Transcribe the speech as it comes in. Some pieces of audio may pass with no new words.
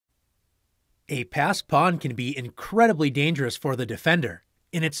A passed pawn can be incredibly dangerous for the defender,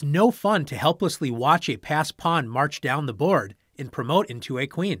 and it's no fun to helplessly watch a passed pawn march down the board and promote into a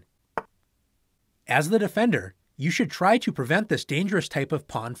queen. As the defender, you should try to prevent this dangerous type of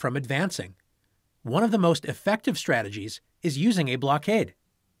pawn from advancing. One of the most effective strategies is using a blockade.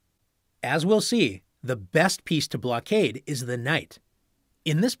 As we'll see, the best piece to blockade is the knight.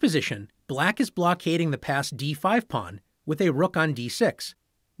 In this position, black is blockading the passed d5 pawn with a rook on d6.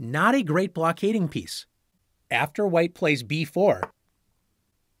 Not a great blockading piece. After white plays b4,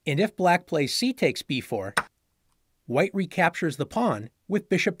 and if black plays c takes b4, white recaptures the pawn with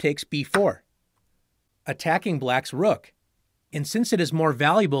bishop takes b4, attacking black's rook, and since it is more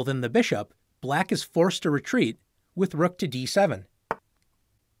valuable than the bishop, black is forced to retreat with rook to d7.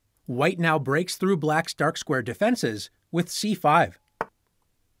 White now breaks through black's dark square defenses with c5,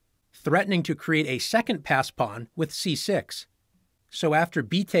 threatening to create a second passed pawn with c6. So after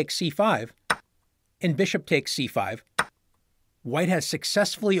b takes c5 and bishop takes c5, white has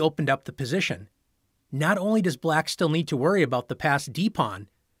successfully opened up the position. Not only does black still need to worry about the passed d pawn,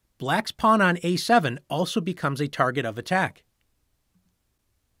 black's pawn on a7 also becomes a target of attack.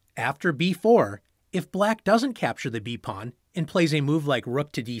 After b4, if black doesn't capture the b pawn and plays a move like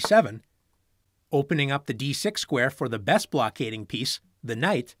rook to d7, opening up the d6 square for the best blockading piece, the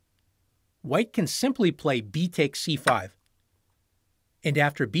knight, white can simply play b takes c5. And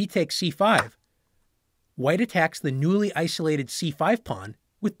after b takes c5, white attacks the newly isolated c5 pawn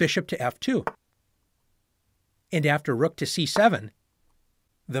with bishop to f2. And after rook to c7,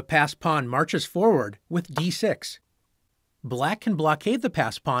 the passed pawn marches forward with d6. Black can blockade the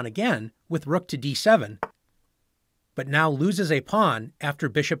passed pawn again with rook to d7, but now loses a pawn after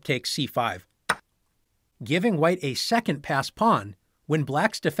bishop takes c5, giving white a second passed pawn when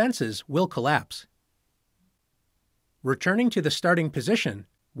black's defenses will collapse. Returning to the starting position,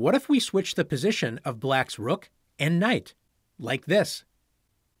 what if we switch the position of black's rook and knight, like this?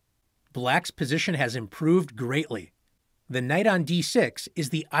 Black's position has improved greatly. The knight on d6 is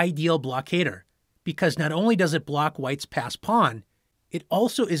the ideal blockader, because not only does it block white's passed pawn, it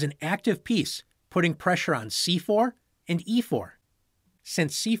also is an active piece, putting pressure on c4 and e4.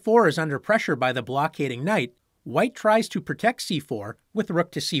 Since c4 is under pressure by the blockading knight, white tries to protect c4 with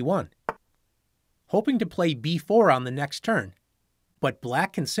rook to c1, hoping to play b4 on the next turn, but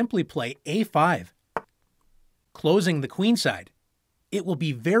black can simply play a5, closing the queenside. It will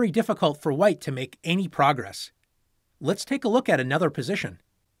be very difficult for white to make any progress. Let's take a look at another position.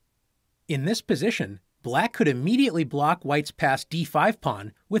 In this position, black could immediately block white's passed d5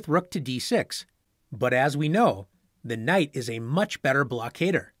 pawn with rook to d6, but as we know, the knight is a much better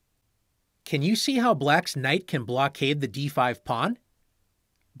blockader. Can you see how black's knight can blockade the d5 pawn?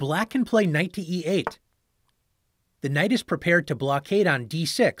 Black can play knight to e8. The knight is prepared to blockade on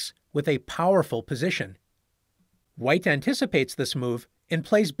d6 with a powerful position. White anticipates this move and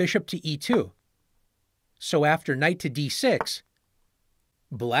plays bishop to e2. So after knight to d6,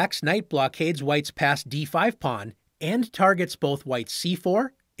 black's knight blockades white's passed d5 pawn and targets both white's c4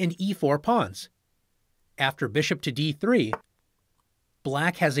 and e4 pawns. After bishop to d3,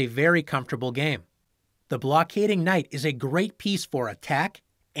 black has a very comfortable game. The blockading knight is a great piece for attack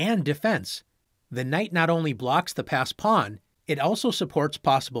and defense. The knight not only blocks the passed pawn, it also supports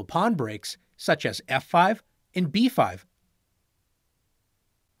possible pawn breaks such as f5 and b5.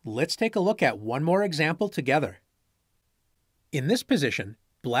 Let's take a look at one more example together. In this position,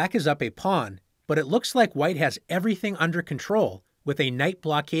 black is up a pawn, but it looks like white has everything under control with a knight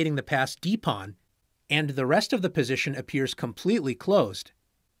blockading the passed d pawn, and the rest of the position appears completely closed.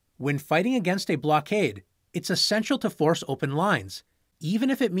 When fighting against a blockade, it's essential to force open lines,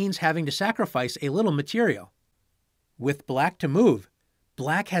 even if it means having to sacrifice a little material. With black to move,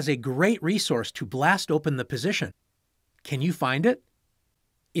 black has a great resource to blast open the position. Can you find it?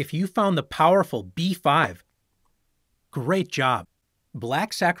 If you found the powerful b5, great job.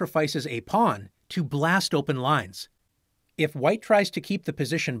 Black sacrifices a pawn to blast open lines. If white tries to keep the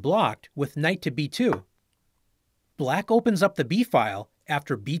position blocked with knight to b2, black opens up the b file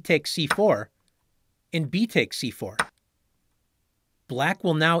after b takes c4 and b takes c4. Black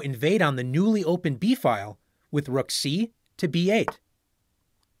will now invade on the newly opened b file with rook c to b8.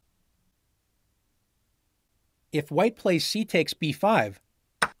 If white plays c takes b5,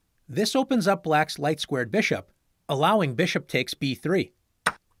 this opens up black's light-squared bishop, allowing bishop takes b3.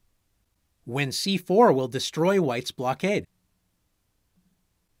 When c4 will destroy white's blockade.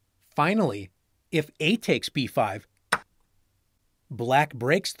 Finally, if a takes b5, black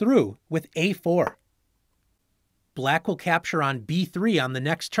breaks through with a4. Black will capture on b3 on the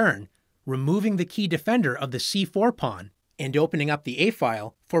next turn, removing the key defender of the c4 pawn and opening up the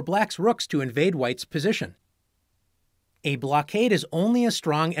A-file for black's rooks to invade white's position. A blockade is only as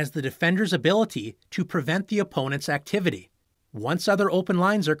strong as the defender's ability to prevent the opponent's activity. Once other open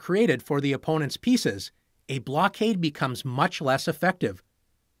lines are created for the opponent's pieces, a blockade becomes much less effective.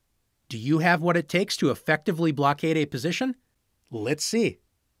 Do you have what it takes to effectively blockade a position? Let's see.